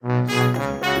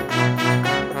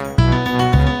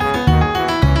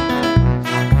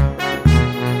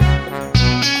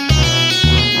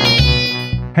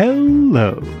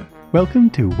Welcome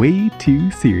to Way Too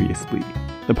Seriously,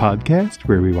 the podcast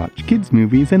where we watch kids'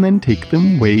 movies and then take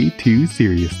them way too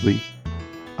seriously.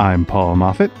 I'm Paul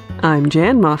Moffat. I'm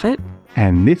Jan Moffat.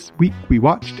 And this week we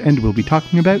watched and will be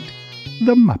talking about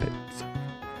The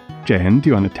Muppets. Jan, do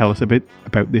you want to tell us a bit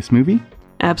about this movie?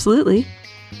 Absolutely.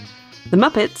 The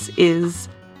Muppets is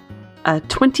a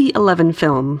 2011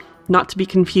 film, not to be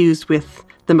confused with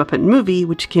The Muppet Movie,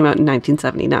 which came out in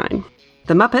 1979.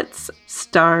 The Muppets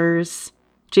stars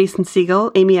Jason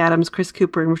Segel, Amy Adams, Chris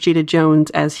Cooper, and Rashida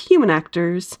Jones as human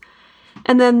actors.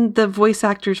 And then the voice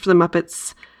actors for the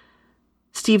Muppets,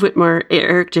 Steve Whitmore,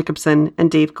 Eric Jacobson, and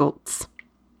Dave Goltz,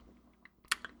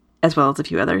 as well as a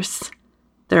few others.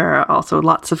 There are also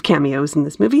lots of cameos in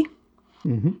this movie.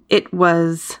 Mm-hmm. It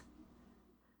was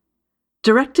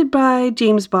directed by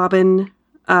James Bobbin,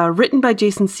 written by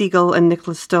Jason Segel and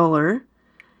Nicholas Stoller.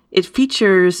 It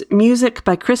features music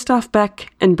by Christoph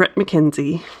Beck and Bret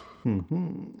McKenzie.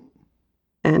 Mm-hmm.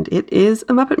 And it is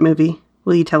a Muppet movie.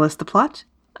 Will you tell us the plot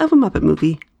of a Muppet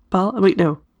movie, Paul? Wait,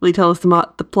 no. Will you tell us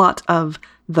the plot of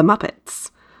The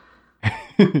Muppets?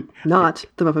 Not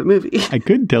The Muppet Movie. I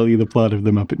could tell you the plot of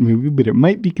The Muppet Movie, but it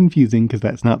might be confusing because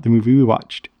that's not the movie we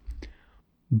watched.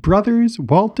 Brothers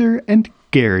Walter and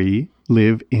Gary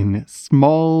live in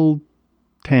small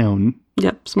town,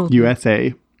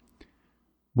 USA.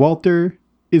 Walter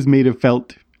is made of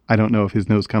felt. I don't know if his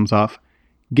nose comes off.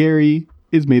 Gary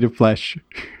is made of flesh.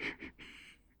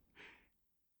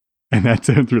 And that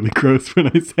sounds really gross when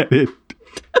I said it.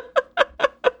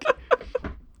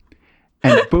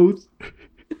 And both...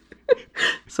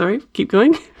 Sorry, keep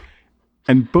going.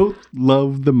 And both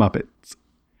love the Muppets.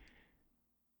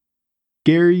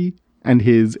 Gary and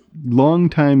his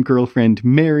longtime girlfriend,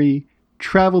 Mary,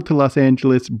 travel to Los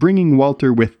Angeles, bringing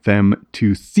Walter with them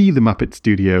to see the Muppet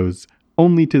Studios,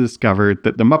 only to discover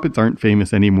that the Muppets aren't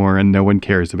famous anymore and no one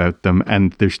cares about them,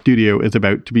 and their studio is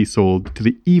about to be sold to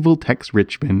the evil Tex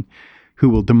Richman, who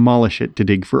will demolish it to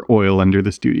dig for oil under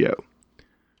the studio.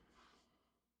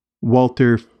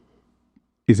 Walter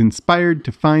is inspired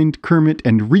to find Kermit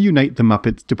and reunite the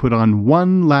Muppets to put on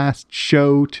one last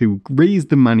show to raise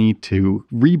the money to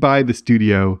rebuy the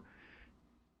studio.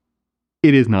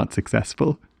 It is not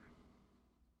successful.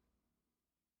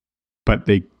 But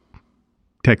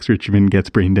Tex Richman gets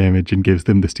brain damage and gives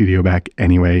them the studio back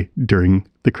anyway during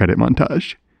the credit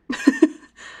montage.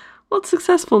 Well, it's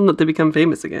successful in that they become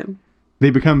famous again. They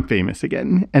become famous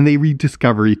again, and they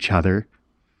rediscover each other,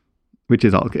 which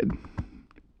is all good.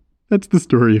 That's the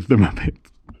story of the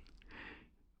Muppets.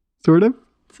 Sort of?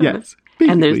 Yes. Basically.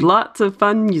 And there's lots of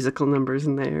fun musical numbers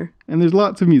in there.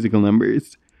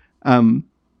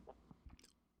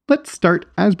 Let's start,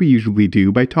 as we usually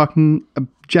do, by talking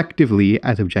objectively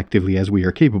as we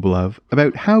are capable of,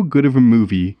 about how good of a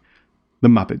movie The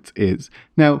Muppets is.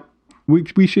 Now,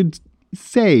 we should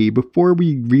say, before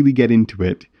we really get into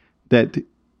it, that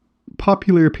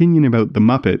popular opinion about The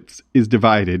Muppets is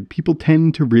divided. People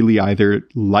tend to really either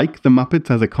like The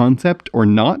Muppets as a concept or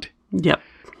not. Yep.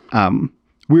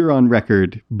 We're on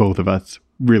record, both of us,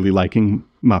 really liking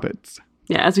Muppets.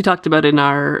 Yeah, as we talked about in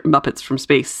our Muppets from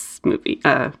Space movie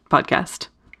podcast.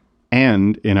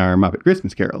 And in our Muppet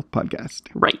Christmas Carol podcast.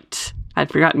 Right.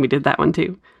 I'd forgotten we did that one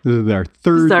too. This is our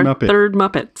third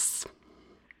Muppets.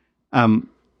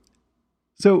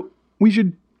 So we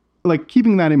should,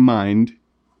 keeping that in mind,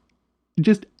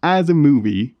 just as a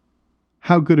movie,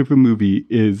 how good of a movie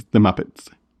is The Muppets,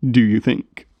 do you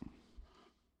think?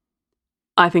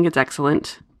 I think it's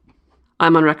excellent.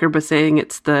 I'm on record by saying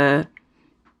it's the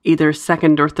either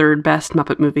second or third best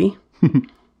Muppet movie.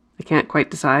 I can't quite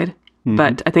decide,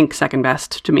 but I think second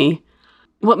best to me.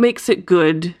 What makes it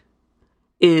good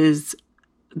is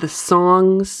the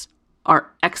songs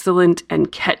are excellent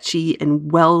and catchy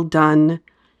and well done.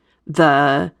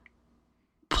 The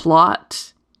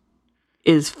plot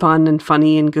is fun and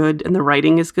funny and good, and the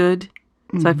writing is good.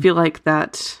 So I feel like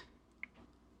that...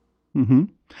 Mm-hmm.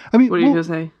 I mean, what are you going to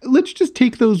say? Let's just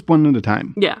take those one at a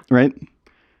time. Yeah. Right?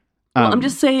 Well, I'm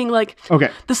just saying, okay,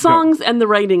 the songs and the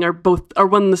writing are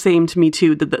one and the same to me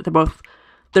too. They're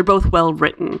both well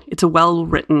written. It's a well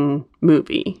written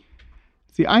movie.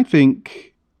 See, I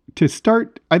think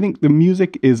the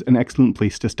music is an excellent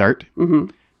place to start. Mm-hmm.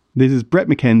 This is Bret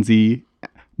McKenzie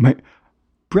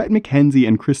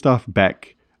and Christoph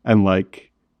Beck, and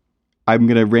I'm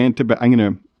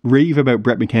gonna rave about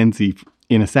Bret McKenzie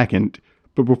in a second.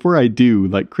 But before I do,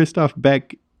 Christoph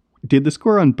Beck did the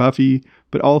score on Buffy,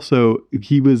 but also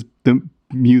he was the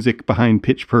music behind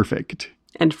Pitch Perfect.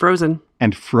 And Frozen.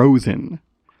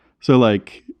 So,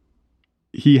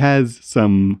 he has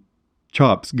some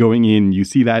chops going in. You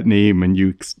see that name and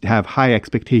you have high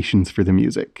expectations for the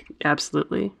music.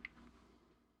 Absolutely.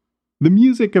 The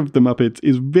music of the Muppets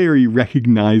is very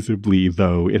recognizably,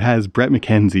 though. It has Bret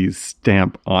McKenzie's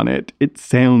stamp on it. It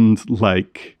sounds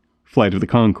like Flight of the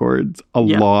Conchords, a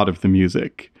lot of the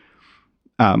music.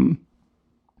 And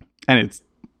it's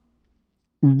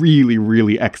really,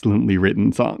 really excellently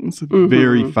written songs.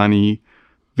 Very funny,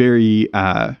 very...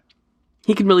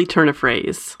 he can really turn a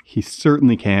phrase. He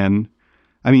certainly can.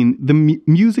 I mean,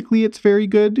 musically it's very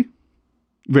good.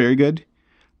 Very good.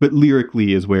 But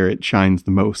lyrically is where it shines the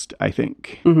most, I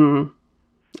think. I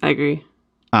agree.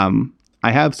 I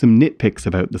have some nitpicks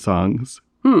about the songs.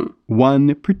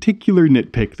 One particular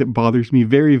nitpick that bothers me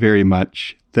very, very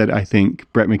much that I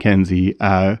think Bret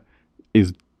McKenzie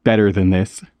is better than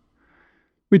this,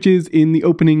 which is in the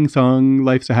opening song,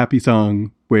 Life's a Happy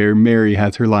Song, where Mary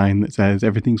has her line that says,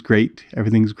 everything's great,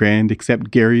 everything's grand, except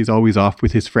Gary's always off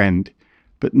with his friend.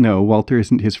 But no, Walter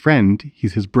isn't his friend,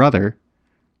 he's his brother.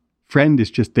 Friend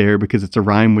is just there because it's a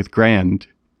rhyme with grand.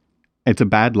 It's a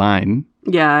bad line.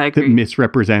 Yeah, I agree. That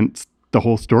misrepresents the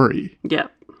whole story. Yeah.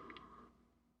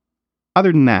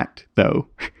 Other than that, though,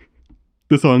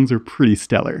 the songs are pretty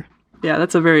stellar. Yeah,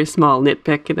 that's a very small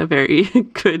nitpick in a very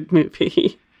good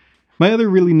movie. My other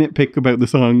really nitpick about the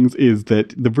songs is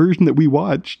that the version that we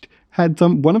watched had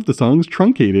one of the songs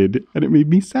truncated, and it made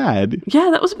me sad. Yeah,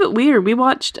 that was a bit weird. We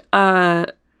watched,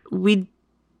 we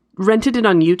rented it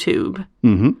on YouTube.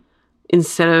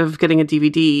 Instead of getting a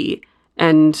DVD,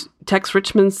 and Tex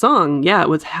Richmond's song, it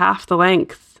was half the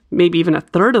length, maybe even a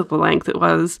third of the length it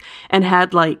was, and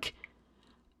had like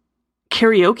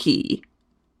karaoke,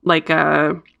 like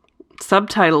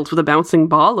subtitles with a bouncing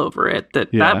ball over it.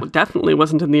 That definitely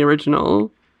wasn't in the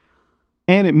original.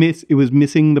 And it was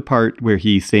missing the part where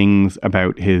he sings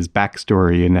about his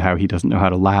backstory and how he doesn't know how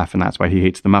to laugh, and that's why he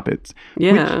hates the Muppets.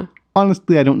 Yeah. Which,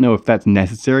 honestly, I don't know if that's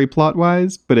necessary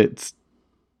plot-wise, but it's,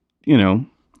 it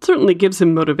certainly gives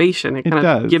him motivation. It kind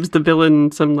of gives the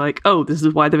villain some like, oh, this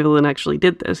is why the villain actually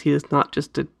did this. He is not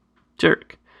just a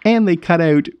jerk. And they cut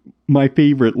out my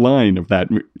favorite line of that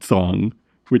song,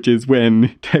 which is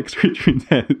when Tex Richmond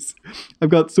says, I've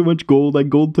got so much gold, I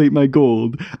gold plate my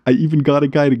gold. I even got a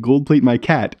guy to gold plate my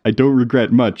cat. I don't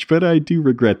regret much, but I do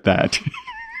regret that.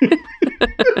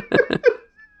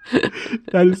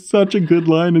 That is such a good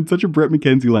line and such a Bret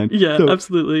McKenzie line. Yeah, so,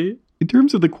 absolutely. In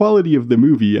terms of the quality of the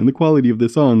movie and the quality of the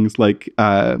songs, like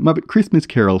Muppet Christmas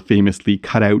Carol famously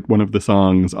cut out one of the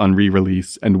songs on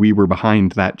re-release, and we were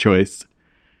behind that choice.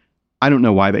 I don't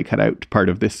know why they cut out part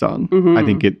of this song. I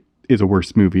think it is a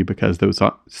worse movie because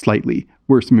slightly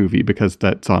worse movie because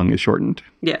that song is shortened.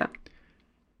 Yeah.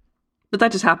 But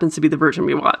that just happens to be the version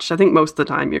we watched. I think most of the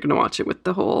time you're going to watch it with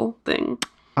the whole thing.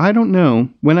 I don't know.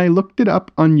 When I looked it up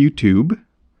on YouTube,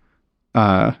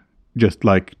 just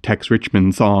like Tex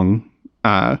Richmond song,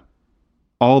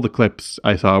 all the clips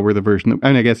I saw were the version,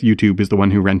 and I guess YouTube is the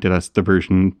one who rented us the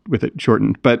version with it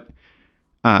shortened, but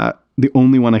the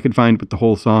only one I could find with the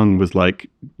whole song was like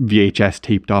VHS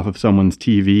taped off of someone's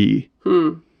TV.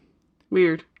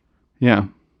 Weird. Yeah.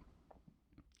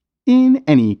 In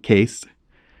any case,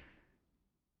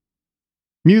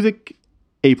 music,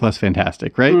 A+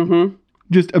 fantastic, right?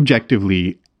 Just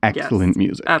objectively excellent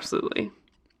music. Absolutely.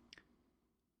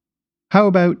 How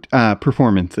about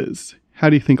performances? How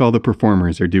do you think all the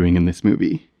performers are doing in this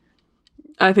movie?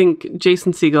 I think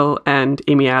Jason Segel and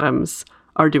Amy Adams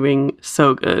are doing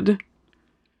so good.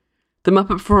 The Muppet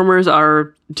performers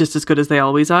are just as good as they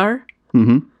always are.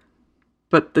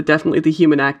 But definitely the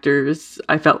human actors,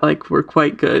 I felt like, were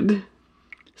quite good.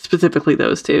 Specifically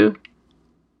those two.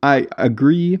 I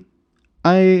agree.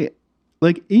 I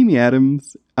like Amy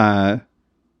Adams,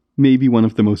 maybe one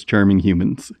of the most charming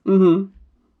humans.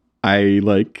 I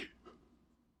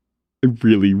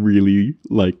really, really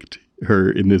liked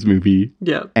her in this movie.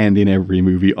 Yeah. And in every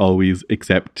movie always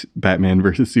except Batman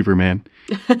versus Superman,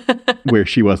 where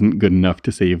she wasn't good enough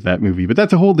to save that movie. But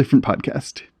that's a whole different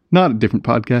podcast. Not a different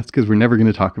podcast because we're never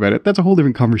going to talk about it. That's a whole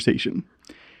different conversation.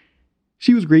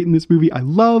 She was great in this movie. I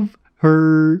love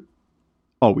her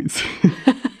always.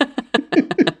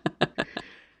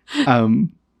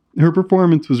 Her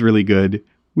performance was really good.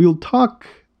 We'll talk,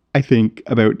 I think,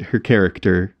 about her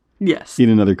character. Yes. In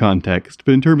another context.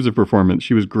 But in terms of performance,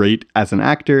 she was great as an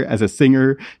actor, as a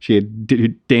singer. She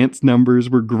had dance numbers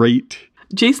were great.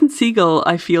 Jason Segel,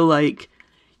 I feel like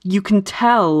you can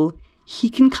tell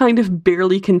he can kind of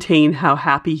barely contain how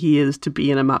happy he is to be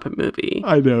in a Muppet movie.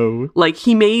 I know. Like,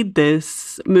 he made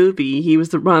this movie. He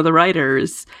was one of the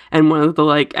writers and one of the,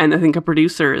 and I think a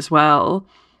producer as well.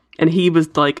 And he was,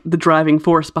 the driving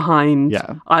force behind,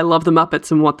 I love the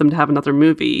Muppets and want them to have another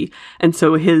movie. And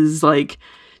so his,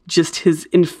 just his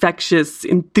infectious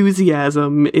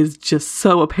enthusiasm is just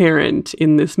so apparent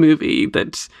in this movie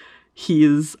that he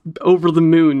is over the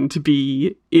moon to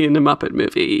be in a Muppet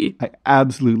movie. I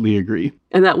absolutely agree.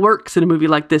 And that works in a movie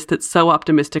like this that's so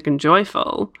optimistic and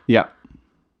joyful. Yeah.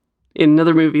 In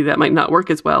another movie that might not work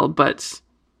as well, but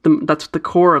that's the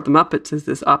core of the Muppets, is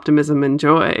this optimism and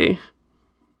joy.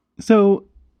 So,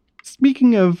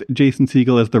 speaking of Jason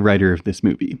Segel as the writer of this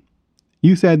movie,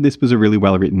 you said this was a really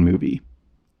well-written movie.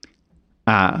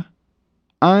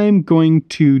 I'm going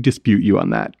to dispute you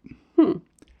on that.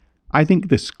 I think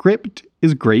the script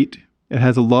is great. It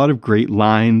has a lot of great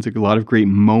lines, a lot of great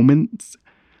moments.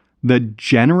 The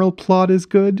general plot is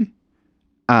good.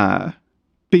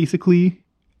 Basically,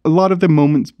 a lot of the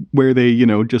moments where they,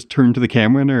 just turn to the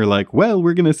camera and are like, well,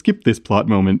 we're going to skip this plot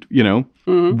moment,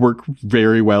 work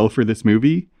very well for this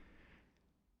movie.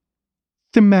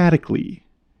 Thematically,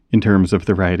 in terms of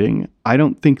the writing, I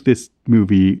don't think this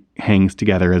movie hangs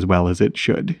together as well as it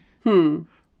should.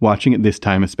 Watching it this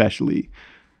time especially.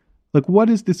 Like, what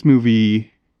is this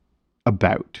movie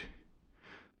about?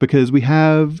 Because we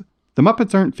have... The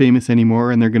Muppets aren't famous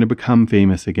anymore, and they're going to become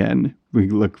famous again. We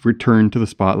return to the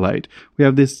spotlight. We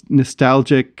have this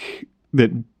nostalgic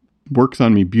that works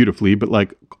on me beautifully, but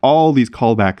all these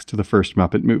callbacks to the first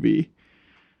Muppet movie.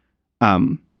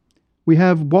 We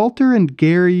have Walter and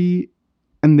Gary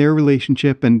and their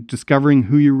relationship and discovering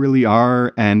who you really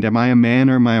are, and am I a man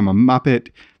or am I a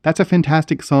Muppet? That's a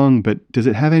fantastic song, but does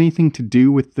it have anything to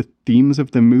do with the themes of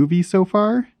the movie so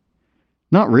far?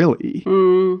 Not really.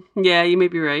 Yeah, you may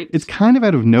be right. It's kind of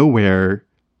out of nowhere.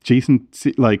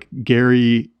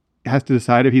 Gary has to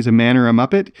decide if he's a man or a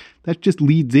Muppet. That just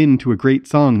leads into a great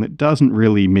song that doesn't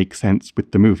really make sense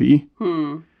with the movie.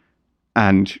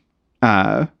 And,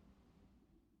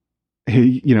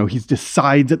 he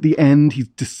decides at the end, he's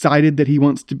decided that he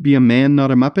wants to be a man,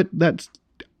 not a Muppet. That's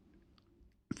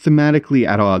thematically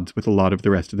at odds with a lot of the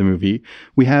rest of the movie.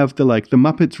 We have the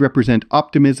Muppets represent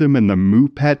optimism, and the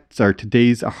Muppets are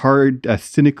today's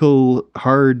cynical,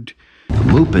 hard... The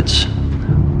Muppets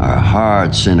are a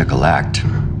hard, cynical act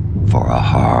for a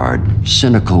hard,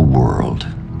 cynical world.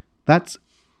 That's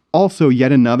also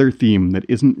yet another theme that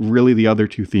isn't really the other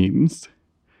two themes.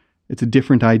 It's a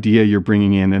different idea you're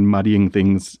bringing in and muddying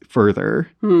things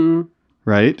further.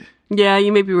 Right? Yeah,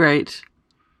 you may be right.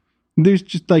 There's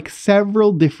just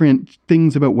several different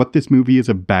things about what this movie is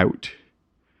about.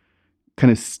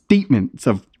 Kind of statements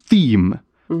of theme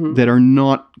that are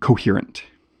not coherent.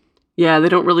 Yeah, they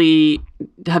don't really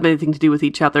have anything to do with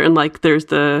each other. And there's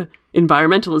the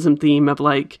environmentalism theme of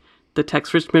the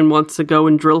Tex Richmond wants to go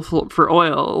and drill for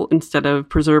oil instead of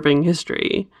preserving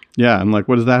history. Yeah, and what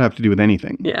does that have to do with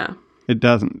anything? Yeah. It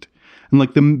doesn't. And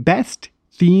the best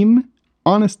theme,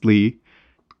 honestly...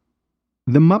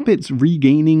 The Muppets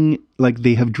regaining,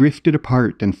 they have drifted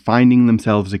apart and finding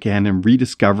themselves again and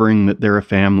rediscovering that they're a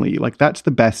family. That's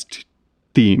the best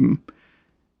theme.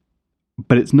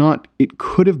 But it's not, it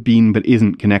could have been, but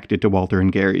isn't connected to Walter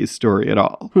and Gary's story at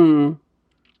all.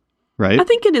 Right? I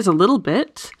think it is a little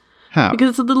bit. How? Because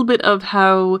it's a little bit of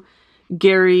how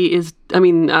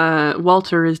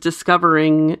Walter is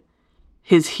discovering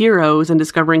his heroes and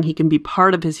discovering he can be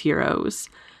part of his heroes.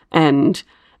 And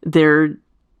their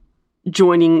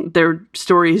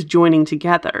stories joining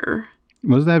together.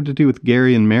 What does that have to do with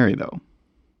Gary and Mary, though?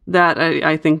 That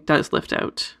I think does lift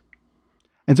out.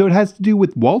 And so it has to do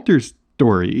with Walter's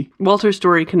story. Walter's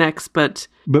story connects, but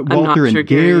Walter and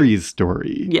Gary's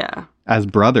story. Yeah. As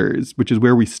brothers, which is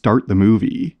where we start the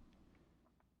movie.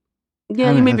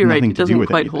 Yeah, you may be right. It doesn't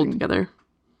quite hold together.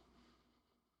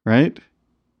 Right?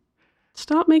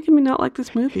 Stop making me not like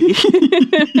this movie.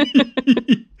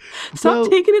 Stop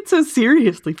taking it so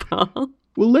seriously, Paul.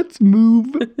 Well, let's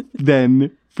move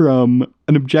then from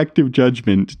an objective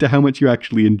judgment to how much you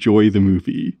actually enjoy the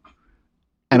movie.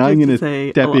 And I'm going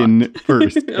to step in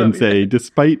first and say,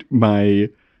 despite my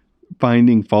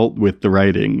finding fault with the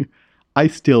writing, I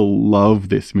still love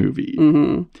this movie.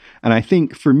 And I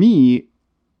think for me,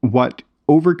 what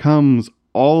overcomes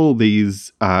all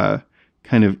these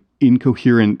kind of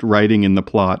incoherent writing in the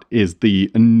plot is the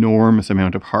enormous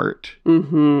amount of heart.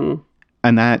 And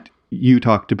that, you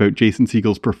talked about Jason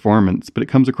Segel's performance, but it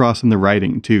comes across in the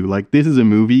writing too. This is a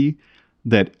movie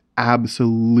that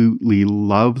absolutely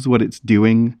loves what it's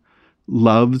doing,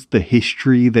 loves the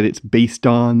history that it's based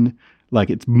on.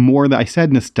 It's more than, I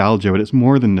said nostalgia, but it's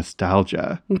more than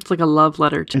nostalgia. It's like a love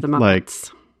letter to the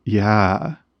Muppets.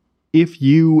 Yeah. If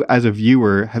you, as a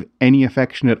viewer, have any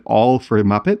affection at all for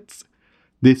Muppets,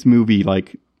 this movie,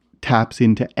 taps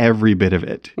into every bit of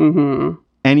it.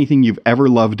 Anything you've ever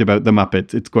loved about the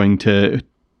Muppets, it's going to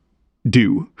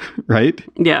do, right?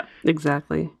 Yeah,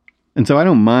 exactly. And so I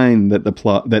don't mind that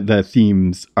the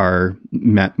themes are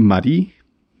muddy.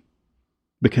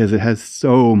 because it has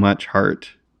so much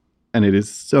heart and it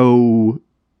is so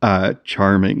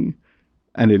charming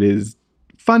and it is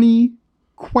funny,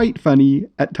 quite funny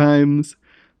at times.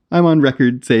 I'm on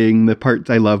record saying the parts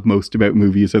I love most about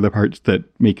movies are the parts that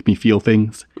make me feel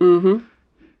things. Mm-hmm.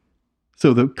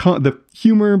 So the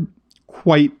humor,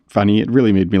 quite funny. It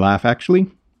really made me laugh, actually.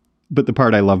 But the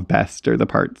part I love best are the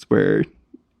parts where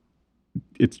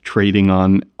it's trading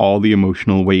on all the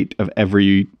emotional weight of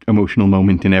every emotional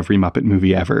moment in every Muppet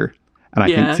movie ever. And I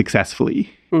think successfully.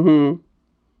 Mm-hmm.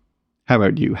 How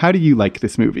about you? How do you like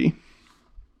this movie?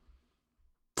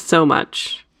 So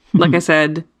much. Like I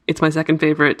said, it's my second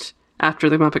favorite after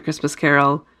The Muppet Christmas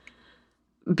Carol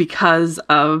because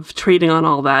of trading on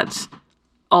all that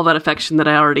affection that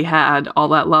I already had, all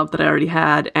that love that I already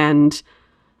had, and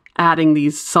adding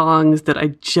these songs that I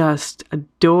just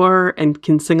adore and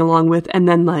can sing along with, and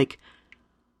then like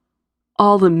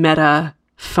all the meta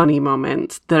funny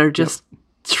moments that are just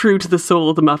true to the soul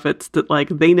of the Muppets, that like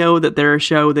they know that they're a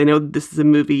show, they know that this is a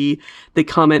movie, they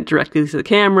comment directly to the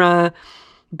camera,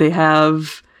 they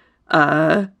have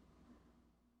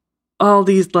all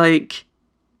these like,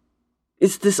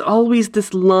 it's always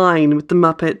this line with the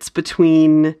Muppets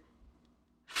between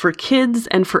for kids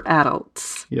and for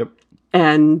adults. Yep.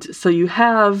 And so you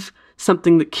have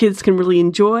something that kids can really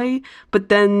enjoy, but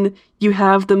then you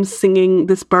have them singing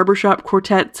this barbershop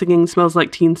quartet singing Smells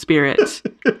Like Teen Spirit.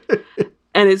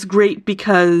 And it's great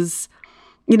because,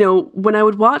 you know, when I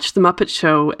would watch The Muppet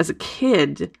Show as a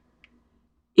kid,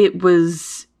 it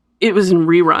was in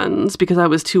reruns because it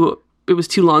was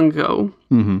too long ago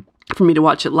for me to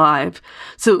watch it live.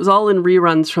 So it was all in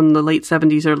reruns from the late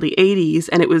 70s, early 80s,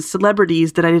 and it was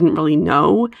celebrities that I didn't really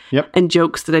know and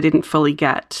jokes that I didn't fully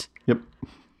get. Yep.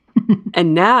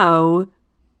 And now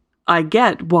I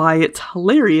get why it's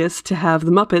hilarious to have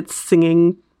the Muppets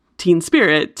singing Teen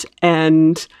Spirit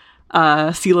and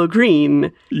CeeLo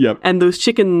Green. Yep. And those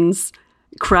chickens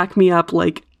crack me up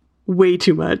like way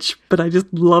too much, but I just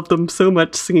love them so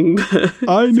much singing the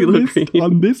I CeeLo noticed Green.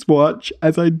 on this watch,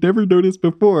 as I'd never noticed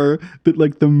before, that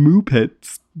like the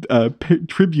Muppets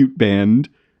tribute band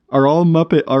are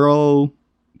all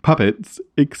puppets,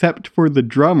 except for the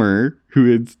drummer, who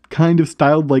is kind of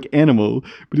styled like Animal,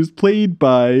 but is played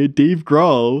by Dave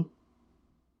Grohl,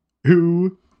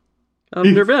 who Of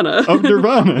Nirvana. Of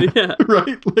Nirvana. Yeah.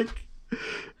 Right? Like,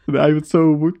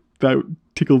 that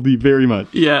tickled me very much.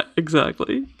 Yeah,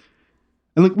 exactly.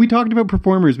 And like, we talked about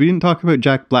performers. We didn't talk about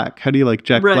Jack Black. How do you like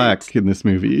Jack Black in this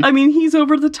movie? I mean, he's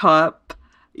over the top.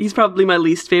 He's probably my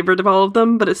least favorite of all of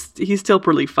them, but he's still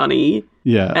pretty funny.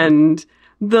 Yeah. And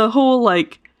the whole,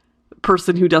 like,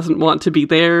 person who doesn't want to be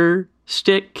there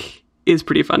shtick is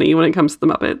pretty funny when it comes to the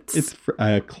Muppets. It's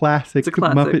a classic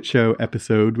Muppet Show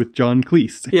episode with John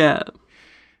Cleese. Yeah.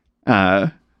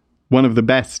 One of the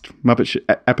best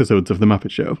episodes of the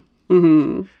Muppet Show.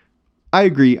 Mm-hmm. I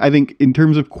agree. I think in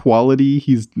terms of quality,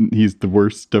 he's the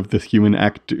worst of the human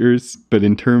actors, but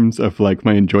in terms of like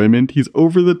my enjoyment, he's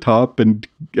over the top and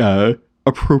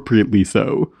appropriately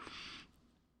so.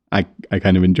 I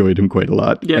kind of enjoyed him quite a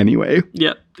lot anyway.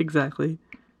 Yep, exactly.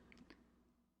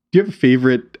 Do you have a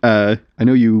favorite? I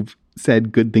know you've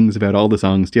said good things about all the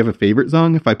songs. Do you have a favorite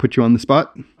song if I put you on the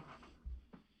spot?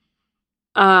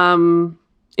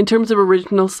 In terms of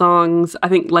original songs, I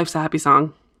think Life's a Happy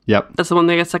Song. Yep. That's the one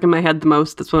that gets stuck in my head the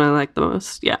most. That's one I like the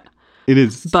most. Yeah. It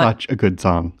is such a good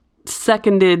song.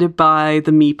 Seconded by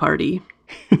the Me Party.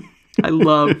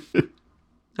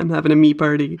 I'm having a Me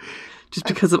Party. Just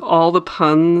because of all the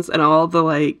puns and all the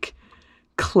like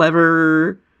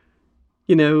clever,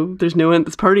 you know, there's no one at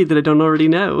this party that I don't already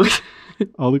know.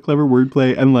 All the clever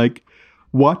wordplay. And like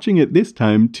watching it this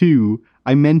time too,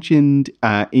 I mentioned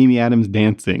Amy Adams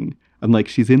dancing. And like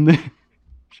she's in the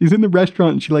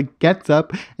restaurant and she like gets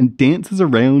up and dances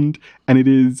around and it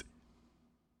is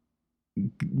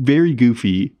very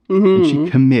goofy. And she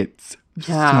commits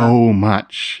so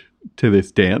much to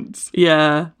this dance.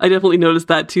 Yeah, I definitely noticed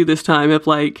that too this time. Of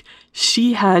like,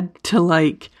 she had to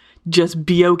like just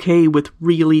be okay with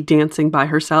really dancing by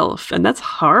herself. And that's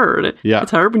hard. Yeah.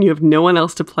 It's hard when you have no one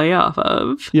else to play off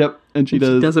of. Yep. And she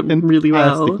does it really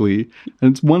well. And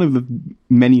it's one of the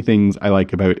many things I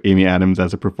like about Amy Adams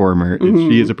as a performer is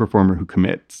she is a performer who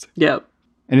commits. Yep.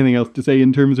 Anything else to say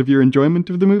in terms of your enjoyment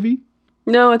of the movie?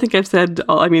 No, I think I've said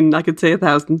all. I mean, I could say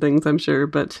 1,000 things, I'm sure,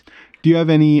 but... Do you have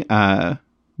any...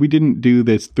 we didn't do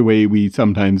this the way we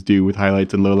sometimes do with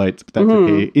highlights and lowlights, but that's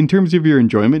okay. In terms of your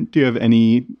enjoyment, do you have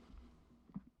any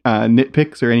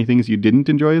nitpicks or any things you didn't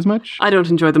enjoy as much? I don't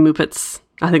enjoy the Muppets.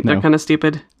 I think they're kind of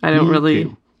stupid. I don't really...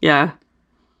 too. Yeah.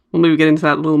 We'll maybe get into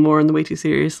that a little more in the Way Too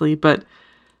Seriously, but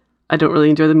I don't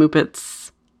really enjoy the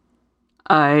Muppets.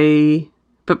 I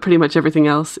but pretty much everything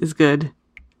else is good.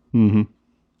 Mm-hmm.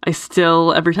 I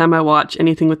still, every time I watch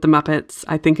anything with the Muppets,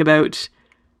 I think about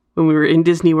when we were in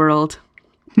Disney World.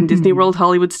 In Disney World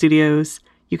Hollywood Studios,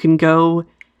 you can go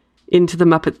into the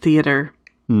Muppet Theater,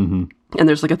 and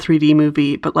there's like a 3D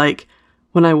movie, but like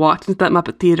when I walked into that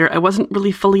Muppet Theater, I wasn't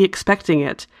really fully expecting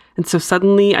it. And so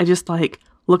suddenly I just like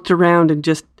looked around and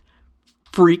just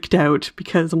freaked out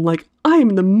because I'm like, I'm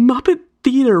in the Muppet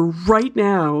Theater right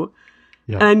now.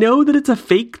 Yeah. And I know that it's a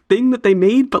fake thing that they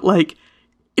made, but like,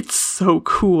 it's so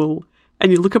cool.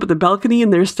 And you look up at the balcony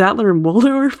and there's Statler and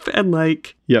Waldorf and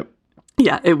like... Yep.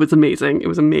 Yeah, it was amazing. It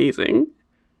was amazing.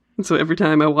 And so every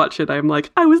time I watch it, I'm like,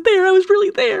 I was there. I was really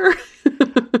there.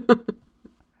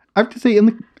 I have to say, it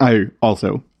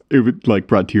would like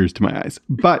brought tears to my eyes.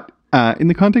 But in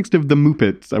the context of the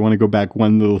Muppets, I want to go back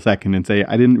one little second and say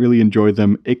I didn't really enjoy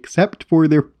them except for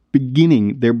their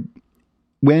beginning.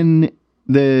 When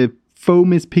the faux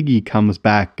Miss Piggy comes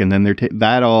back and then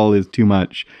that all is too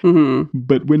much. Mm-hmm.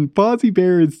 But when Fozzie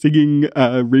Bear is singing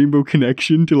Rainbow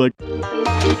Connection to like...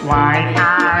 Why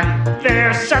are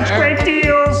there such great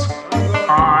deals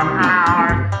on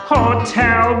our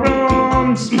hotel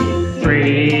rooms?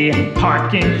 Free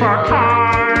parking for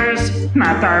cars,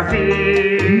 not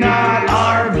RVs. Not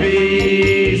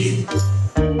RVs.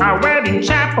 Our wedding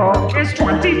chapel is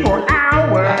 24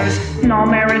 hours. No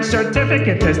marriage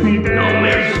certificate is needed. No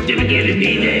marriage certificate is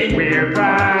needed. We're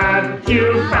glad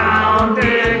you found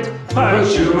it.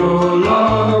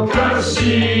 Pachulo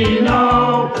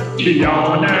Casino. The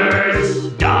owners,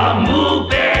 The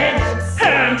Muppets.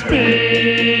 and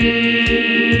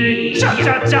me.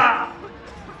 Cha-cha-cha.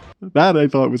 That I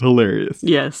thought was hilarious.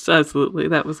 Yes, absolutely.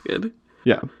 That was good.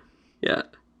 Yeah. Yeah.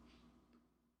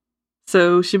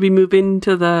 So should we move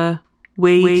into the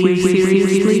way too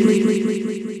serious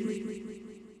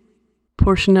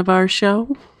portion of our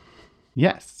show?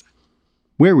 Yes.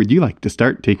 Where would you like to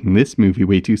start taking this movie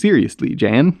way too seriously,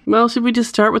 Jan? Well, should we just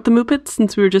start with the Muppets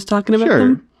since we were just talking about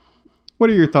them? What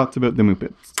are your thoughts about the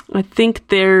Muppets? I think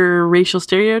they're racial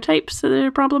stereotypes that are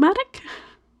problematic.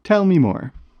 Tell me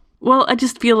more. Well, I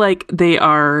just feel like they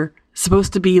are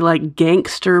supposed to be like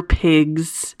gangster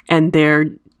pigs and they're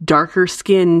darker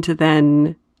skinned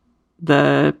than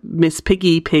the Miss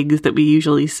Piggy pigs that we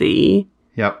usually see.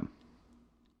 Yep.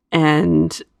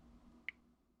 And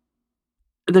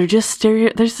they're just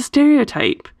there's a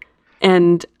stereotype.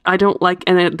 And I don't like,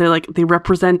 and they're like, they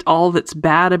represent all that's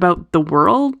bad about the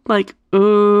world. Like,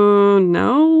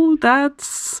 no,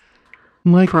 that's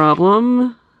like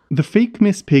problem. The fake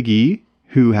Miss Piggy,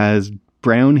 who has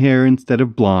brown hair instead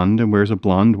of blonde and wears a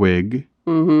blonde wig.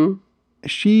 Mm-hmm.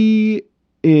 She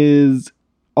is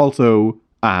also,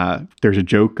 there's a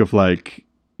joke of like,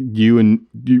 you're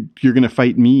going to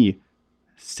fight me,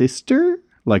 sister?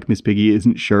 Like Miss Piggy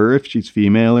isn't sure if she's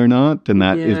female or not. And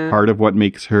that is part of what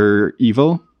makes her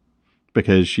evil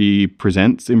because she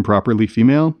presents improperly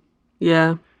female.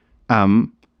 Yeah.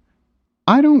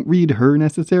 I don't read her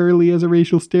necessarily as a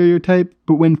racial stereotype,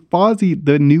 but when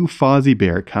the new Fozzie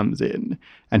Bear comes in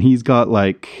and he's got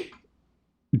like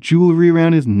jewelry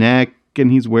around his neck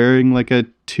and he's wearing like a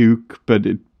toque, but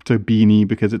it's a beanie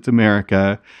because it's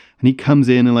America. And he comes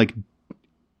in and like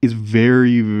is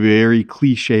very, very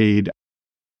cliched.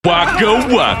 Waka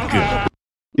waka.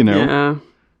 You know? Yeah.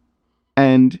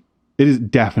 And it is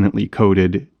definitely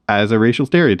coded as a racial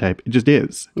stereotype. It just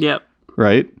is. Yep.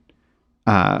 Right?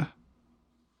 So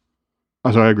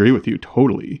I agree with you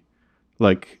totally.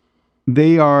 Like,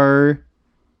 they are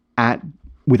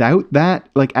without that,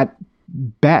 like at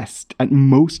best, at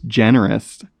most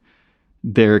generous,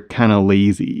 they're kind of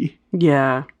lazy.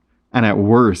 Yeah. And at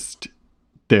worst,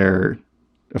 they're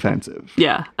offensive.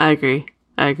 Yeah, I agree.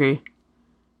 And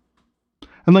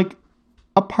like,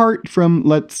 apart from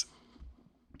because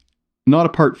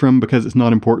it's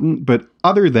not important, but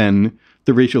other than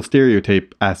the racial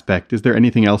stereotype aspect, is there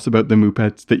anything else about the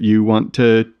Muppets that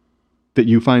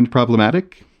you find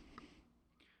problematic?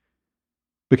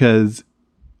 Because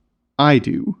I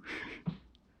do.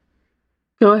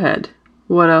 Go ahead.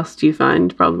 What else do you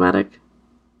find problematic?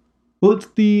 Well, it's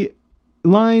the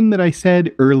line that I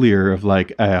said earlier of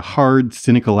like a hard,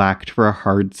 cynical act for a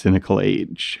hard, cynical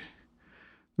age.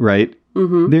 Right?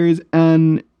 Mm-hmm. There is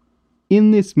in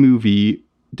this movie,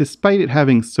 despite it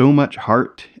having so much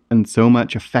heart and so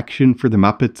much affection for the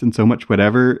Muppets and so much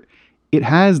whatever, it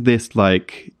has this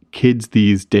like kids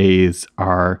these days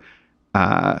are,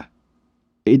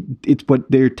 it's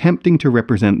what they're attempting to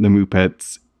represent the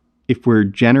Muppets. If we're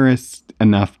generous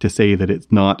enough to say that it's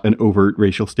not an overt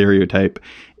racial stereotype,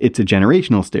 it's a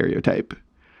generational stereotype.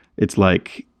 It's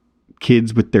like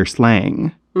kids with their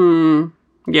slang.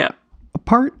 Yeah.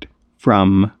 Apart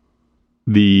from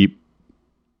the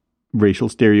racial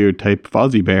stereotype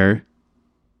Fozzie Bear,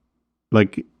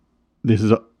 like, this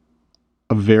is a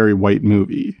very white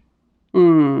movie.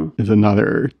 Is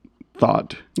another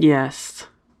thought. Yes.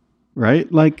 Right?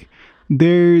 Like,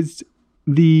 there's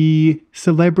the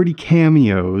celebrity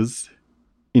cameos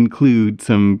include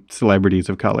some celebrities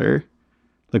of color.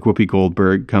 Like Whoopi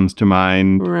Goldberg comes to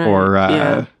mind. Right. Or,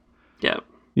 Yeah.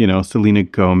 you know, Selena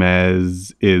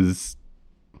Gomez is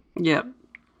Yep.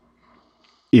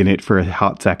 in it for a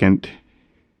hot second.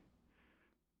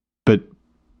 But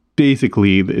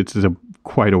basically, it's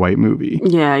quite a white movie.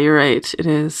 Yeah, you're right. It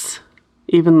is.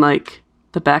 Even like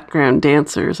the background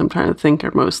dancers, I'm trying to think,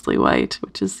 are mostly white,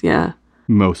 which is, yeah.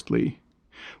 Mostly.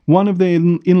 One of the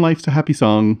In Life's a Happy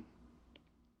Song,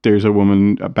 there's a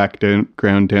woman, a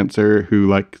background dancer, who,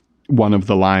 like, one of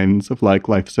the lines of, like,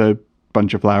 life's a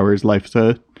bunch of flowers, life's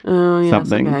a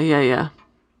something. Okay, yeah.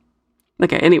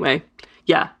 Okay, anyway.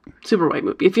 Yeah, super white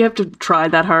movie. If you have to try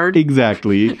that hard.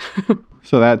 Exactly.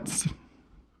 So that's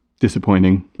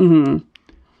disappointing. Mm-hmm.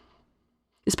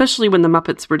 Especially when the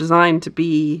Muppets were designed to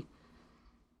be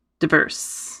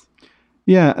diverse.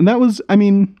 Yeah, and that was, I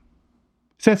mean,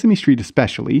 Sesame Street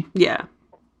especially. Yeah.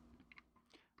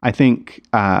 I think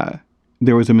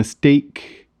there was a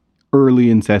mistake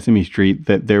early in Sesame Street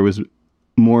that there was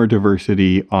more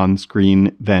diversity on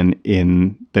screen than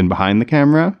behind the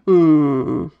camera.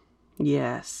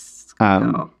 Yes.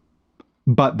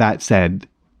 But that said,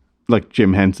 like,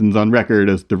 Jim Henson's on record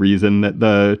as the reason that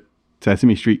the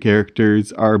Sesame Street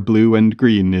characters are blue and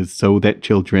green is so that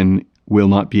children will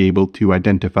not be able to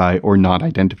identify or not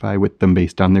identify with them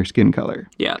based on their skin color.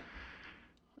 Yeah.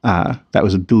 That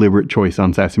was a deliberate choice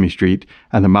on Sesame Street,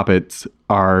 and the Muppets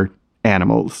are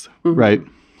animals, right?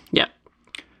 Yeah.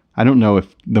 I don't know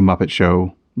if the Muppet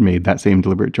Show made that same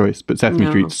deliberate choice, but Sesame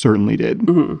Street certainly did.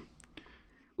 Mm-hmm.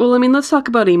 Well, I mean, let's talk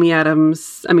about Amy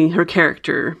Adams, her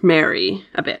character, Mary,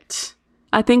 a bit.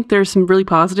 I think there's some really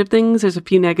positive things. There's a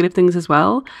few negative things as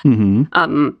well.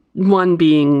 Mm-hmm. One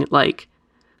being, like,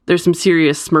 there's some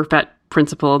serious Smurfette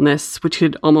Principle in this, which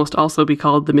could almost also be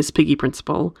called the Miss Piggy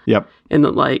Principle. Yep. In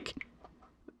that, like,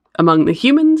 among the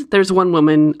humans, there's one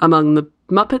woman. Among the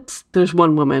Muppets, there's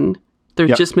one woman.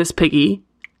 There's just Miss Piggy.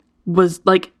 Was,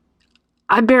 like,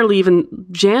 I barely even...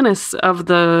 Janice of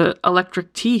the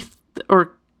Electric Teeth,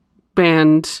 or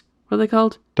band... What are they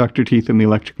called? Dr. Teeth and the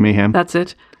Electric Mayhem. That's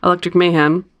it. Electric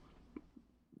Mayhem.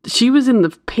 She was in the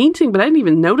painting, but I didn't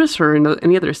even notice her in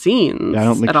any other scenes. I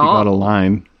don't think she got a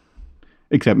line.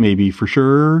 Except maybe for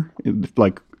sure,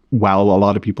 like, while a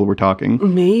lot of people were talking.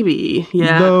 Maybe,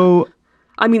 yeah. Though,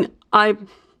 I mean,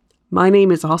 my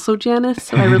name is also Janice,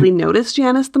 so I really noticed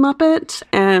Janice the Muppet,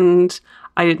 and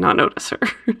I did not notice her.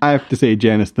 I have to say,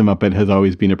 Janice the Muppet has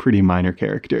always been a pretty minor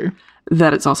character.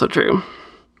 That is also true.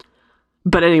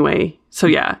 But anyway, so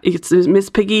yeah, it's Miss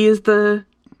Piggy is the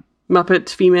Muppet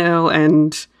female,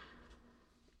 and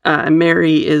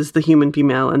Mary is the human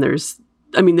female, and there's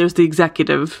the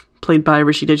executive, played by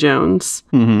Rashida Jones.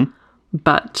 Mm-hmm.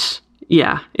 But,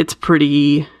 yeah, it's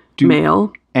pretty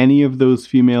male. Any of those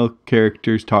female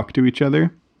characters talk to each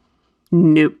other?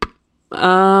 Nope.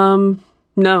 No.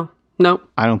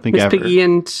 I don't think Miss ever. Piggy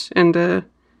and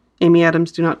Amy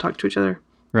Adams do not talk to each other.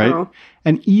 Right?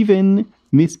 And even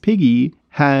Miss Piggy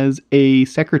has a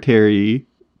secretary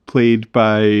played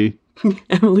by...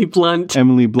 Emily Blunt.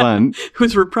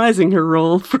 Who's reprising her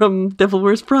role from Devil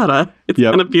Wears Prada. It's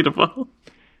kind of beautiful.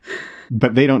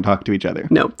 But they don't talk to each other.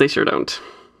 No, they sure don't.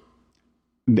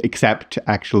 Except,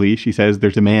 actually, she says,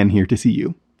 there's a man here to see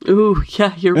you. Ooh,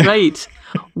 yeah, you're right.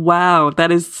 Wow,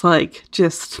 that is like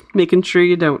just making sure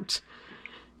you don't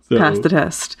pass the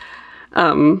test.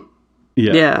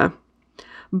 Yeah.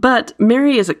 But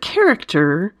Mary as a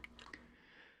character,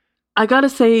 I gotta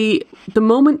say, the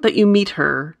moment that you meet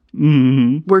her,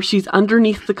 where she's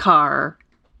underneath the car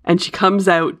and she comes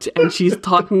out and she's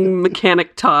talking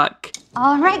mechanic talk.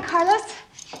 All right, Carlos,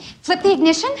 flip the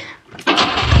ignition.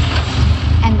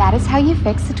 And that is how you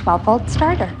fix a 12-volt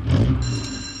starter.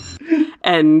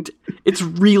 And it's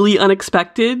really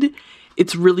unexpected.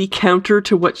 It's really counter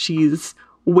to what she's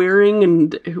wearing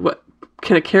and what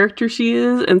kind of character she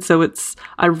is. And so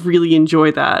I really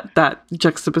enjoy that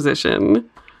juxtaposition.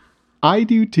 I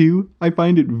do too. I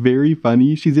find it very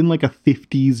funny. She's in like a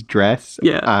 50s dress.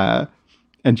 Yeah.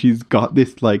 And she's got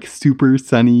this like super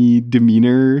sunny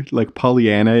demeanor, like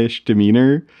Pollyanna-ish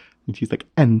demeanor. And she's like,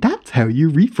 and that's how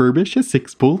you refurbish a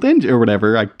 6-bolt engine or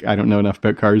whatever. I don't know enough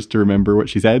about cars to remember what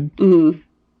she said. Mm-hmm.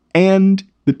 And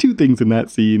the two things in that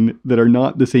scene that are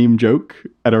not the same joke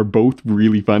and are both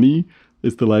really funny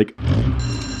is the like...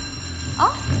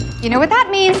 Oh, you know what that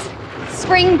means.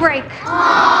 Spring break.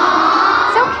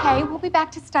 It's okay. okay. We'll be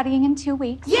back to studying in 2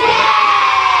 weeks.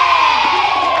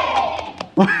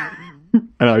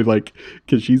 And I like,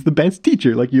 because she's the best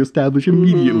teacher. Like, you establish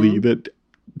immediately that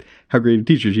how great a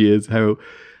teacher she is. How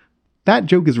that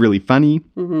joke is really funny,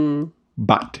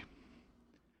 but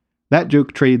that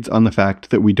joke trades on the fact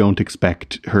that we don't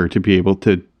expect her to be able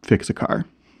to fix a car.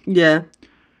 Yeah.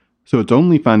 So it's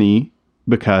only funny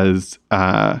because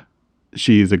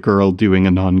she's a girl doing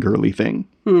a non-girly thing.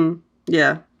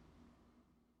 Yeah.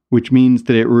 Which means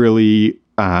that it really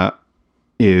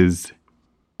is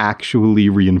actually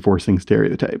reinforcing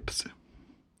stereotypes.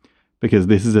 Because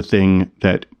this is a thing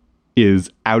that is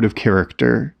out of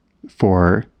character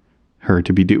for her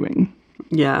to be doing.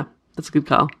 Yeah. That's a good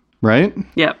call. Right?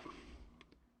 Yep.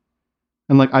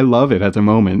 And like, I love it as a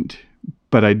moment,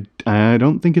 but I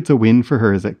don't think it's a win for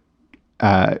her as a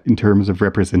in terms of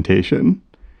representation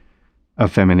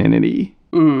of femininity,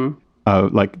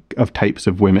 of types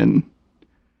of women.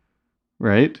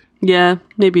 Right? Yeah,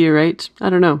 maybe you're right. I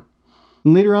don't know.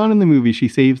 Later on in the movie, she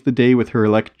saves the day with her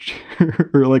her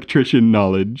electrician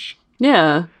knowledge.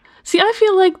 Yeah. See, I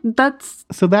feel like that's...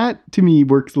 So that, to me,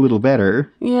 works a little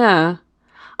better. Yeah.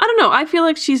 I don't know. I feel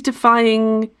like she's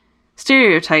defying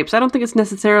stereotypes. I don't think it's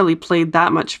necessarily played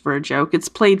that much for a joke. It's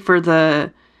played for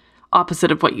the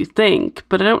opposite of what you think,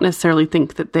 but I don't necessarily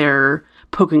think that they're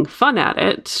poking fun at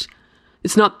it.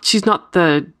 She's not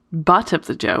the butt of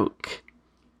the joke.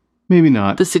 Maybe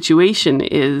not. The situation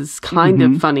is kind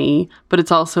of funny, but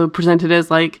it's also presented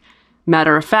as like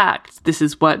matter of fact. This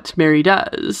is what Mary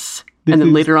does. And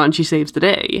then later on, she saves the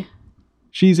day.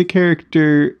 She's a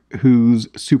character whose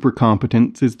super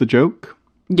competence is the joke.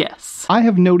 Yes. I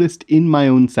have noticed in my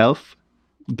own self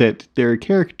that there are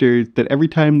characters that every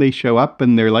time they show up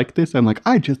and they're like this, I'm like,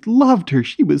 I just loved her.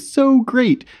 She was so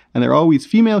great. And they're always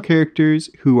female characters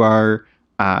who are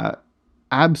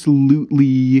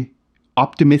absolutely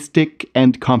optimistic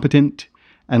and competent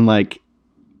and like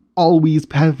always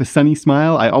have a sunny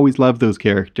smile. I always love those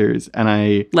characters. And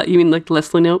You mean like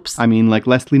Leslie Nopes? I mean like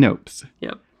Leslie Nopes.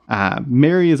 Yep.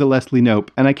 Mary is a Leslie Knope.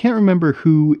 And I can't remember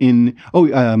who in...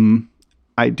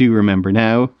 I do remember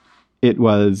now. It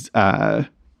was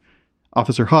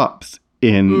Officer Hops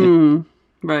in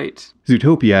right.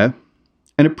 Zootopia.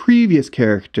 And a previous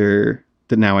character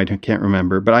that now I can't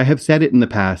remember, but I have said it in the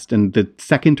past, and the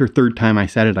second or third time I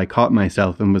said it, I caught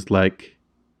myself and was like,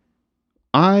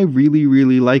 I really,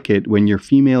 really like it when your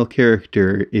female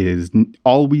character is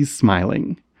always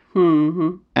smiling.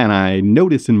 And I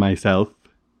notice in myself,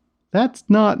 that's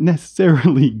not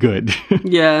necessarily good.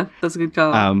 Yeah, that's a good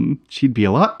call. She'd be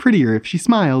a lot prettier if she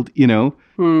smiled, you know.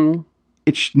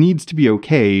 It needs to be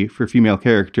okay for female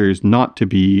characters not to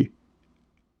be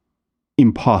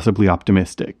impossibly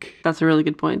optimistic. That's a really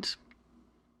good point.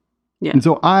 Yeah. And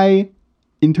so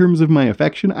in terms of my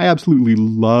affection, I absolutely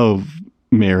love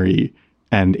Mary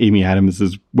and Amy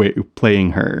Adams' way of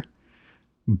playing her.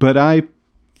 But I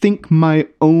think my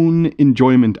own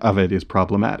enjoyment of it is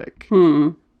problematic.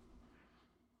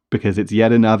 Because it's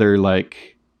yet another,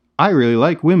 like, I really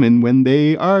like women when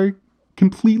they are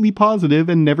completely positive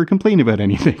and never complain about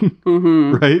anything.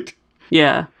 Right?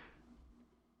 Yeah.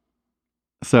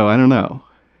 So, I don't know.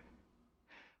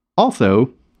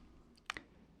 Also,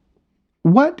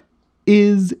 what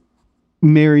is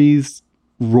Mary's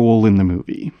role in the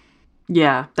movie?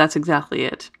 Yeah, that's exactly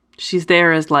it. She's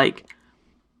there as, like,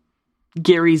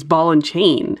 Gary's ball and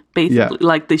chain, basically. Yeah.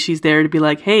 Like, she's there to be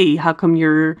like, hey, how come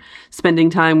you're spending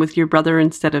time with your brother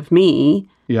instead of me?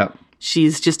 Yeah.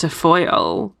 She's just a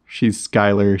foil. She's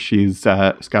Skylar. She's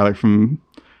Skylar from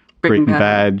Breaking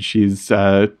Bad. She's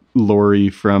Laurie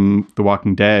from The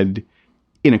Walking Dead.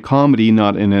 In a comedy,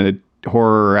 not in a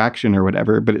horror or action or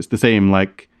whatever, but it's the same.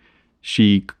 Like,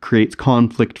 she creates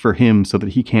conflict for him so that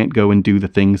he can't go and do the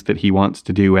things that he wants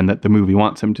to do and that the movie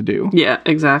wants him to do. Yeah,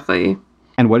 exactly.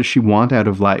 And what does she want out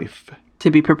of life?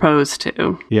 To be proposed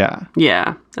to. Yeah.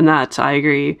 Yeah, and that, I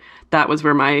agree. That was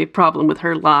where my problem with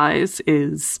her lies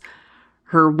is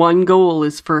her one goal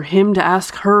is for him to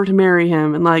ask her to marry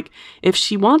him. And, like, if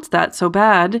she wants that so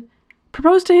bad,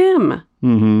 propose to him.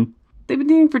 They've been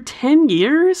dating for 10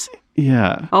 years?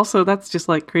 Yeah. Also, that's just,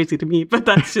 like, crazy to me, but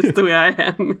that's just the way I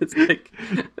am. It's like...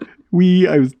 we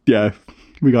got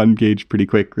engaged pretty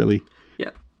quick, really.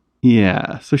 Yeah.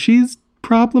 Yeah, so she's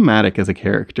problematic as a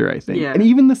character, I think. Yeah. And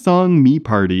even the song Me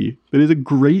Party, that is a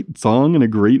great song and a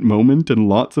great moment and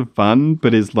lots of fun,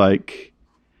 but is like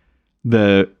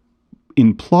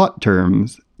in plot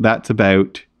terms, that's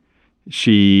about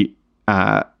she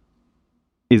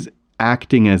is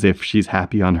acting as if she's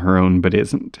happy on her own, but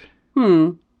isn't.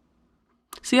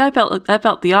 See, I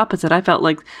felt the opposite. I felt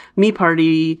like Me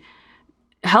Party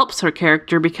helps her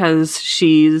character because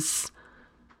she's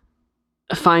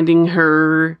finding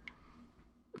out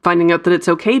that it's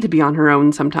okay to be on her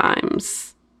own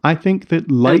sometimes. I think that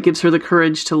And it gives her the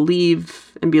courage to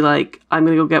leave and be like, I'm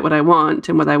going to go get what I want.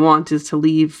 And what I want is to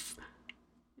leave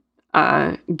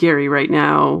Gary right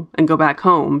now and go back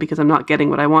home because I'm not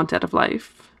getting what I want out of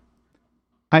life.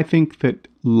 I think that,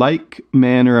 like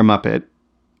Man or a Muppet,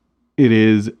 it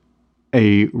is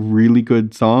a really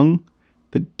good song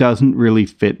that doesn't really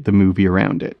fit the movie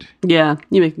around it. Yeah,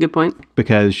 you make a good point.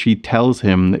 Because she tells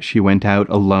him that she went out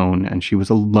alone and she was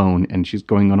alone and she's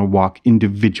going on a walk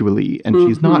individually and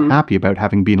she's not happy about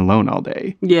having been alone all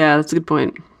day. Yeah, that's a good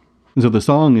point. And so the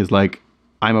song is like,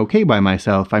 I'm okay by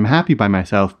myself, I'm happy by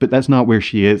myself, but that's not where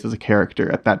she is as a character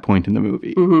at that point in the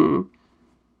movie. Mm-hmm.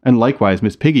 And likewise,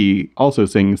 Miss Piggy also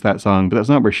sings that song, but that's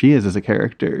not where she is as a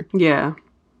character. Yeah.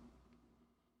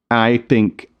 I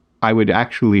think I would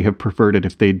actually have preferred it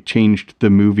if they'd changed the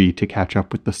movie to catch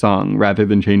up with the song rather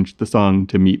than changed the song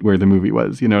to meet where the movie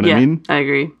was. You know what I mean? I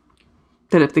agree.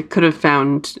 That if they could have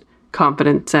found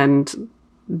confidence and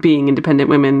being independent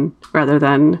women rather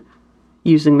than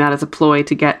using that as a ploy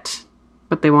to get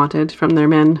what they wanted from their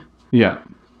men. Yeah.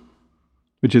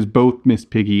 Which is both Miss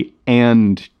Piggy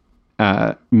and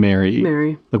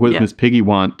Mary. Like, what does Miss Piggy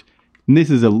want? And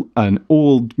this is an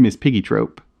old Miss Piggy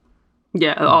trope.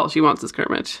 Yeah, all she wants is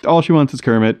Kermit. All she wants is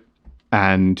Kermit,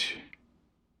 and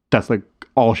that's like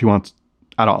all she wants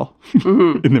at all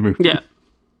in the movie. Yeah.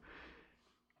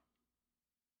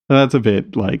 So that's a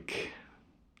bit like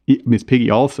Miss Piggy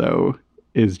also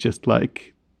is just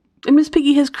like... And Miss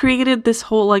Piggy has created this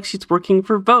whole, like, she's working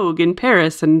for Vogue in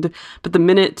Paris, but the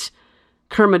minute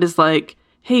Kermit is like,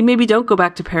 hey, maybe don't go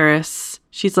back to Paris,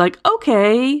 she's like,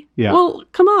 okay, well,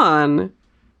 come on.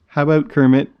 How about,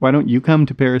 Kermit, why don't you come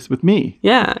to Paris with me?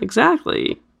 Yeah,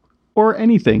 exactly. Or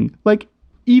anything. Like,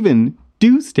 even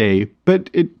do stay, but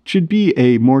it should be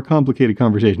a more complicated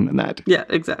conversation than that. Yeah,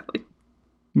 exactly.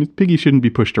 Miss Piggy shouldn't be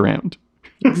pushed around.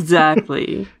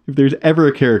 Exactly. If there's ever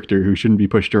a character who shouldn't be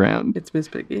pushed around, it's Miss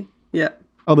Piggy. Yeah.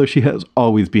 Although she has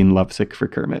always been lovesick for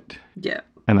Kermit. Yeah.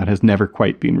 And that has never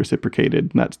quite been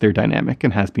reciprocated. And that's their dynamic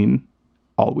and has been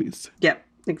always. Yeah,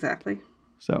 exactly.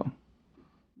 So.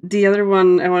 The other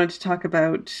one I wanted to talk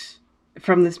about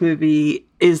from this movie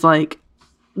is like,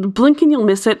 blink and you'll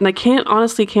miss it. And I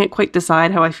honestly can't quite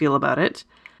decide how I feel about it.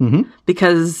 Mm-hmm.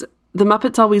 Because the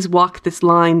Muppets always walk this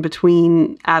line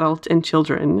between adult and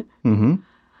children. Mm-hmm.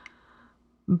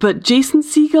 But Jason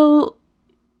Segel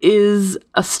is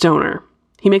a stoner.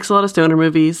 He makes a lot of stoner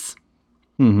movies.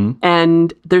 Mm-hmm.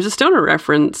 And there's a stoner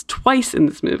reference twice in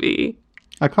this movie.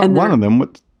 I caught one of them.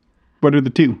 What are the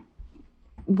two?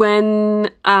 When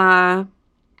at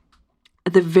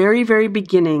the very, very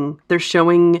beginning, they're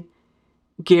showing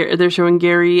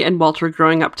Gary and Walter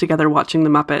growing up together watching the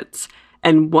Muppets.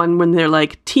 And when they're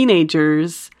like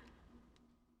teenagers,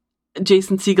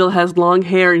 Jason Segel has long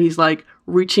hair and he's like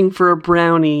reaching for a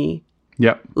brownie.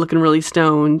 Yep. Looking really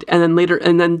stoned. And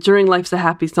then during Life's a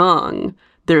Happy Song,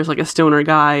 there's like a stoner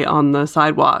guy on the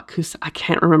sidewalk I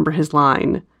can't remember his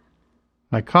line.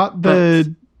 I caught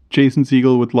the Jason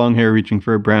Segel with long hair reaching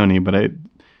for a brownie, but I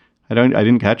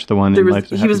didn't catch the one in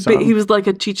Life's a Happy Song. He was like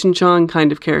a Cheech and Chong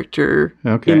kind of character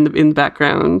in the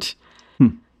background.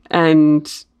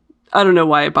 And I don't know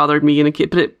why it bothered me in a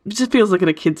kid, but it just feels like in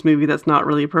a kid's movie that's not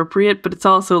really appropriate, but it's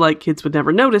also like kids would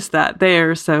never notice that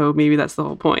there, so maybe that's the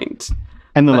whole point.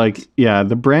 And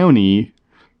the brownie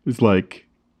is like,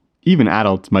 even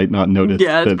adults might not notice.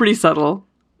 Yeah, it's pretty subtle.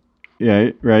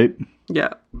 Yeah, right? Yeah.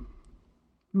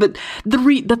 But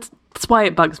that's why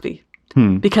it bugs me.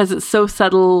 Because it's so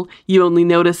subtle, you only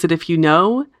notice it if you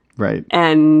know. Right.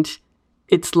 And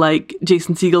it's like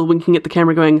Jason Segel winking at the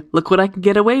camera going, look what I can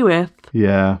get away with.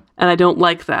 Yeah. And I don't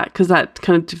like that because that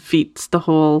kind of defeats the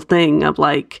whole thing of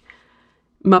like,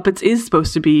 Muppets is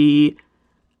supposed to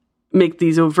make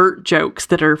these overt jokes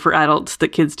that are for adults that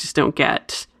kids just don't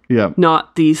get. Yeah.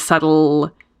 Not the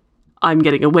subtle, I'm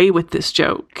getting away with this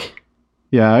joke.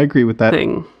 Yeah, I agree with that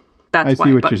thing. That's I why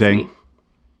see it what you're bugs saying. me.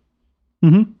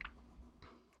 Mm-hmm.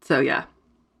 So yeah.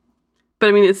 But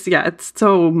I mean, it's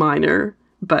so minor,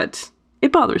 but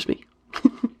it bothers me.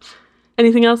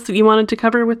 Anything else that you wanted to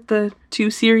cover with the two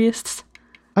serious?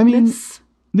 I mean,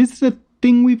 this is a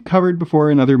thing we've covered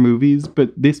before in other movies,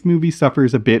 but this movie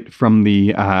suffers a bit from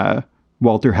the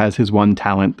Walter has his one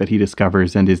talent that he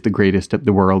discovers and is the greatest at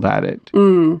the world at it.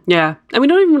 Yeah. And we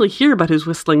don't even really hear about his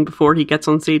whistling before he gets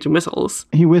on stage and whistles.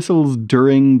 He whistles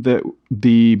during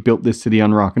the Built This City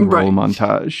on Rock and Roll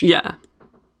montage. Yeah.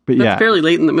 But that's fairly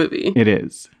late in the movie. It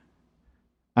is.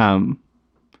 And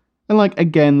like,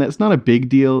 again, that's not a big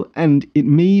deal. And it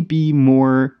may be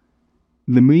more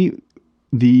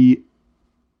the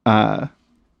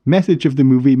message of the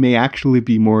movie may actually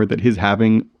be more that his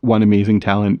having one amazing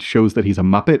talent shows that he's a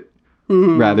Muppet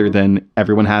rather than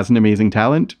everyone has an amazing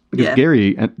talent, because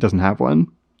Gary doesn't have one.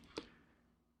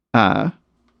 But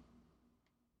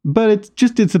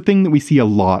it's a thing that we see a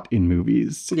lot in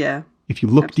movies. Yeah. If you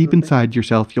look deep inside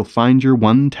yourself, you'll find your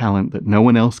one talent that no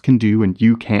one else can do and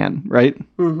you can, right?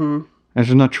 Mm-hmm. That's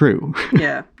just not true.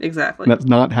 Yeah, exactly. That's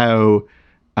not how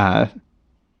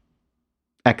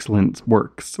excellence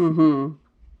works. Mm-hmm.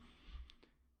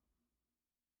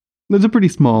 It's a pretty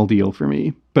small deal for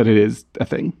me, but it is a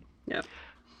thing. Yeah.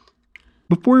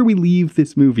 Before we leave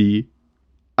this movie,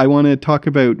 I want to talk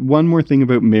about one more thing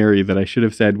about Mary that I should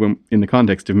have said in the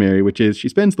context of Mary, which is she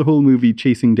spends the whole movie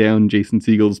chasing down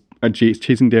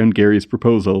chasing down Gary's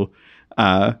proposal.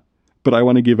 But I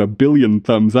want to give a billion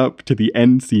thumbs up to the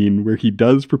end scene where he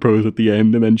does propose at the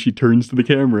end, and then she turns to the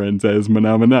camera and says,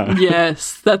 "Mana mana."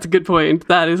 Yes, that's a good point.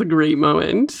 That is a great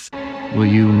moment. Will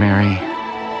you marry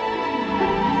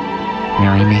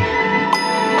me?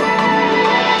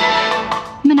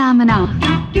 Mana mana.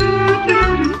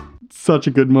 Such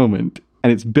a good moment.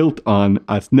 And it's built on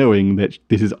us knowing that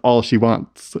this is all she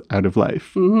wants out of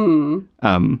life.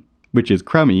 Mm-hmm. Which is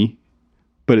crummy,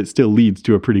 but it still leads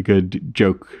to a pretty good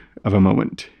joke of a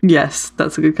moment. Yes,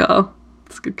 that's a good call.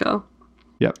 That's a good call.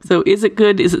 Yep. So is it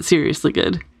good? Is it seriously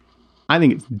good? I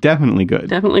think it's definitely good.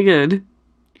 Definitely good.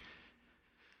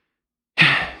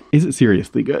 Is it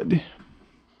seriously good?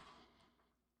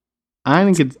 I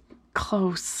think it's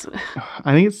close.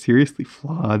 I think it's seriously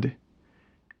flawed.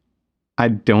 I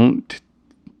don't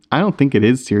think it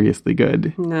is seriously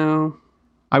good. No.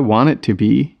 I want it to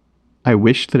be. I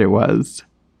wish that it was.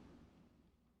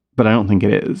 But I don't think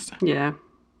it is. Yeah.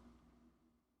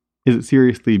 Is it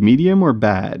seriously medium or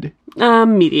bad?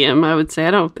 Medium, I would say.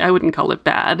 I wouldn't call it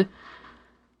bad.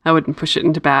 I wouldn't push it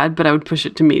into bad, but I would push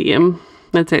it to medium.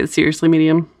 I'd say it's seriously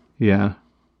medium. Yeah.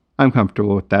 I'm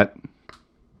comfortable with that.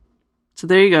 So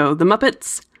there you go. The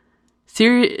Muppets.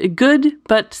 Good,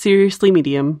 but seriously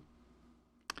medium.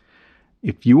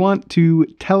 If you want to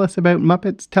tell us about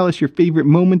Muppets, tell us your favorite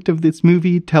moment of this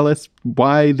movie, tell us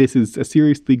why this is a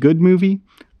seriously good movie,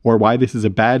 or why this is a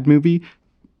bad movie,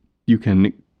 you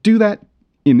can do that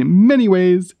in many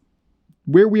ways.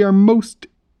 Where we are most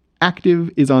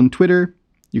active is on Twitter.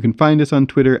 You can find us on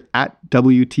Twitter at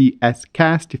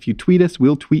WTScast. If you tweet us,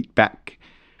 we'll tweet back.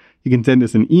 You can send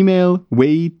us an email,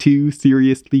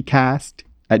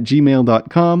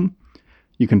 waytooseriouslycast@gmail.com.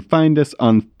 You can find us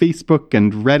on Facebook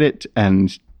and Reddit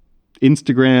and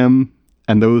Instagram,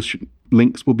 and those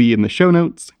links will be in the show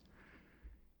notes.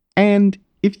 And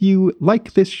if you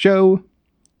like this show,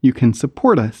 you can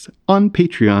support us on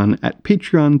Patreon at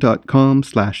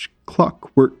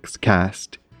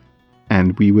patreon.com/clockworkscast.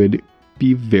 And we would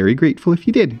be very grateful if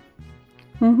you did.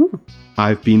 Mm-hmm.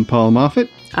 I've been Paul Moffat.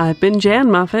 I've been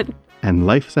Jan Moffat. And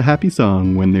life's a happy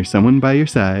song when there's someone by your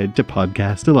side to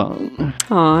podcast along.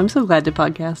 Oh, I'm so glad to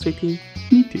podcast with you.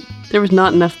 Me too. There was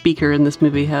not enough Beaker in this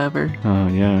movie, however. Oh,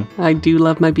 yeah. I do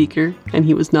love my Beaker, and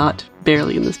he was not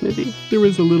barely in this movie. There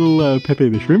was a little Pepe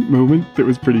the Shrimp moment that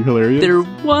was pretty hilarious. There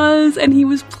was, and he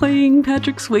was playing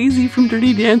Patrick Swayze from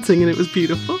Dirty Dancing, and it was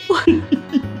beautiful.